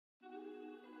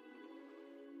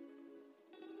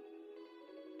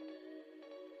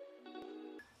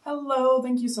Hello,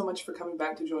 thank you so much for coming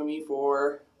back to join me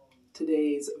for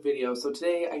today's video. So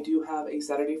today I do have a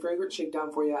Saturday fragrance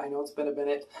shakedown for you. I know it's been a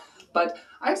minute, but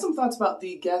I have some thoughts about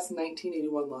the Guess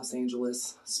 1981 Los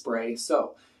Angeles spray.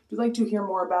 So if you'd like to hear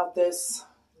more about this,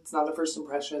 it's not a first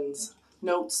impressions,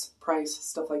 notes, price,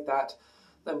 stuff like that,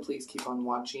 then please keep on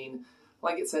watching.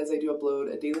 Like it says, I do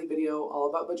upload a daily video all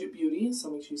about budget beauty,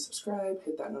 so make sure you subscribe,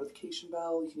 hit that notification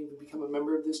bell. You can even become a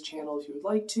member of this channel if you would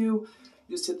like to.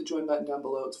 Just hit the join button down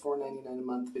below. It's $4.99 a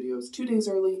month, videos 2 days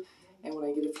early, and when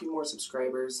I get a few more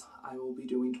subscribers, I will be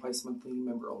doing twice monthly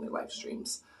member-only live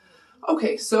streams.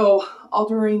 Okay, so all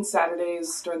during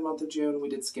Saturdays during the month of June, we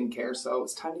did skincare, so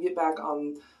it's time to get back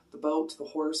on the boat, the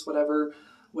horse, whatever,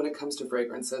 when it comes to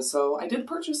fragrances. So I did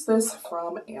purchase this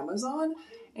from Amazon,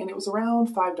 and it was around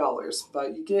 $5,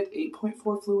 but you get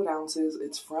 8.4 fluid ounces.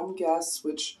 It's from Guess,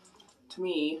 which to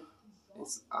me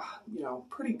is,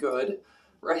 pretty good,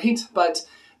 right? But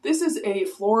this is a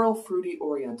floral, fruity,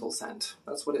 oriental scent.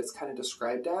 That's what it's kind of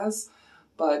described as,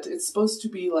 but it's supposed to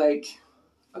be like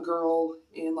a girl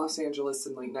in Los Angeles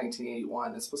in like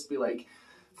 1981. It's supposed to be like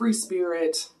free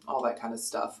spirit, all that kind of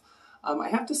stuff. I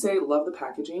have to say, love the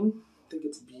packaging. I think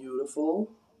it's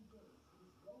beautiful.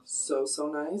 So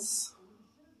nice.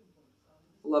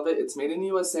 Love it. It's made in the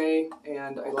USA,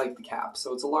 and I like the cap.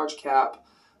 So it's a large cap,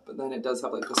 but then it does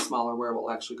have like the smaller where it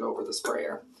will actually go over the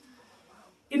sprayer.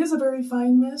 It is a very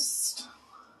fine mist.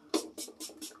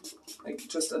 Like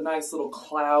just a nice little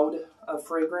cloud of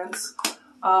fragrance.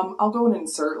 I'll go and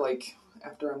insert, like,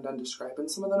 after I'm done describing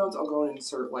some of the notes, I'll go and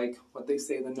insert like what they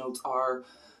say the notes are,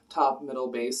 top,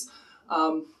 middle, base.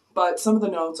 But some of the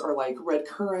notes are like red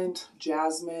currant,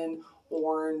 jasmine,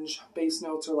 orange. Base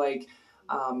notes are like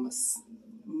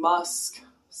musk,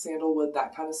 sandalwood,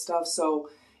 that kind of stuff. So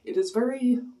it is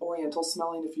very oriental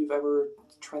smelling if you've ever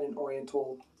tried an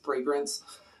oriental fragrance.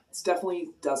 It definitely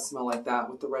does smell like that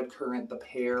with the red currant, the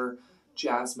pear,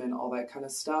 jasmine, all that kind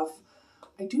of stuff.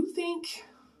 I do think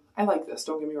I like this,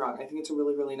 don't get me wrong. I think it's a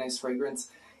really, really nice fragrance.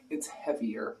 It's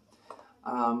heavier.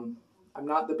 I'm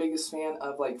not the biggest fan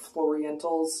of like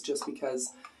florientals just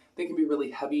because they can be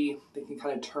really heavy. They can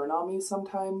kind of turn on me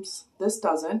sometimes. This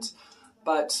doesn't,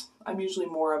 but I'm usually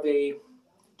more of a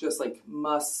just like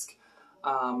musk,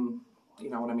 you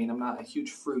know what I mean? I'm not a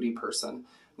huge fruity person.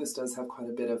 This does have quite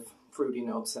a bit of fruity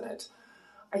notes in it.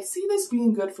 I see this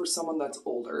being good for someone that's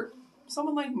older.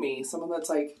 Someone like me, someone that's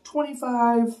like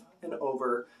 25 and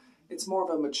over. It's more of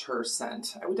a mature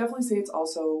scent. I would definitely say it's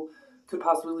also could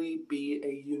possibly be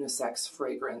a unisex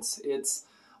fragrance. It's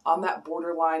on that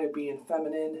borderline of being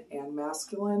feminine and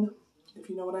masculine, if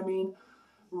you know what I mean.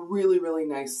 Really, really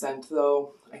nice scent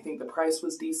though. I think the price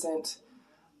was decent.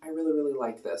 I really, really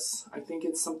like this. I think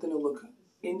it's something to look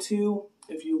into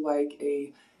if you like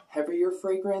a heavier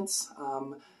fragrance.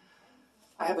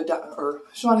 I have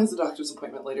Sean has a doctor's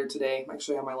appointment later today. I'm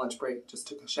actually on my lunch break, just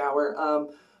took a shower.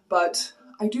 But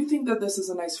I do think that this is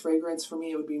a nice fragrance. For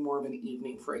me, it would be more of an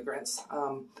evening fragrance.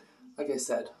 Like I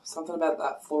said, something about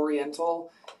that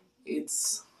floriental,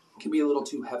 can be a little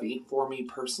too heavy for me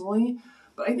personally.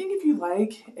 But I think if you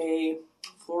like a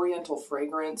floriental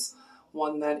fragrance,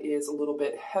 one that is a little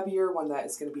bit heavier, one that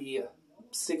is going to be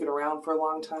sticking around for a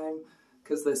long time,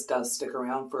 because this does stick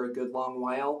around for a good long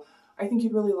while, I think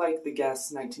you'd really like the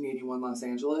Guess 1981 Los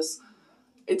Angeles.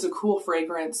 It's a cool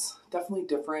fragrance, definitely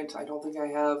different. I don't think I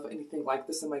have anything like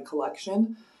this in my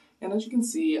collection. And as you can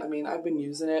see, I mean, I've been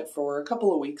using it for a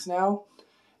couple of weeks now.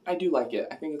 I do like it.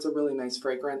 I think it's a really nice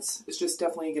fragrance. It's just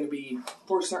definitely going to be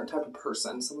for a certain type of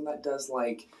person, someone that does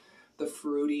like the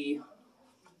fruity,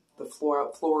 the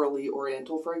florally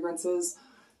oriental fragrances.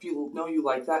 If you know you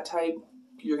like that type,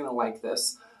 you're going to like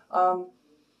this.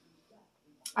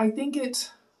 I think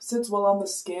it sits well on the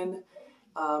skin.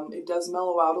 It does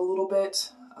mellow out a little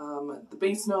bit. The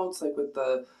base notes, like with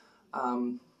the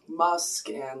musk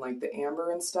and like the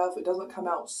amber and stuff, it doesn't come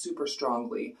out super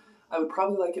strongly. I would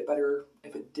probably like it better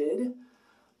if it did,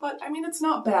 but I mean, it's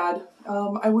not bad.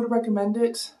 I would recommend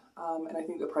it, and I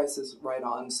think the price is right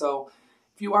on. So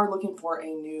if you are looking for a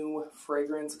new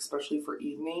fragrance, especially for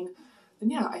evening, then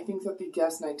yeah, I think that the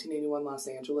Guess 1981 Los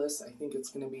Angeles, I think it's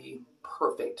going to be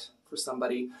perfect for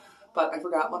somebody. But I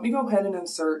forgot, let me go ahead and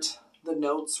insert the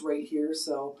notes right here.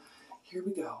 So here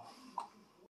we go.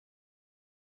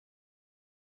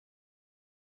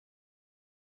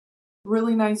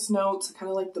 Really nice notes, kind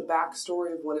of like the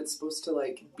backstory of what it's supposed to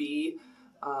like be.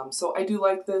 So I do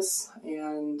like this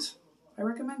and I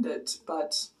recommend it.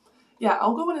 But yeah,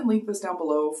 I'll go in and link this down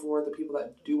below for the people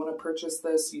that do want to purchase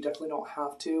this. You definitely don't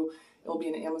have to. It'll be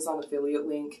an Amazon affiliate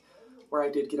link where I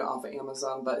did get it off of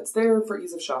Amazon, but it's there for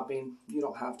ease of shopping. You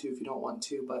don't have to if you don't want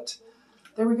to, but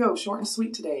there we go, short and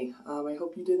sweet today. I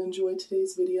hope you did enjoy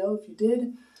today's video. If you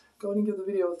did, go ahead and give the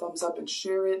video a thumbs up and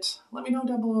share it. Let me know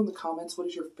down below in the comments what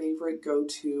is your favorite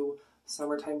go-to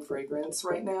summertime fragrance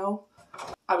right now.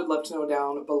 I would love to know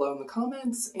down below in the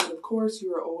comments, and of course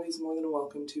you are always more than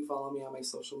welcome to follow me on my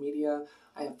social media.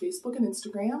 I have Facebook and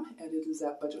Instagram, and it is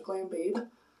at Budget Glam Babe.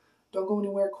 Don't go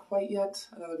anywhere quite yet.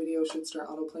 Another video should start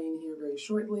auto-playing here very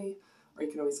shortly, or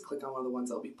you can always click on one of the ones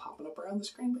that will be popping up around the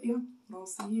screen. But yeah, I'll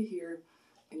see you here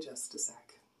in just a sec.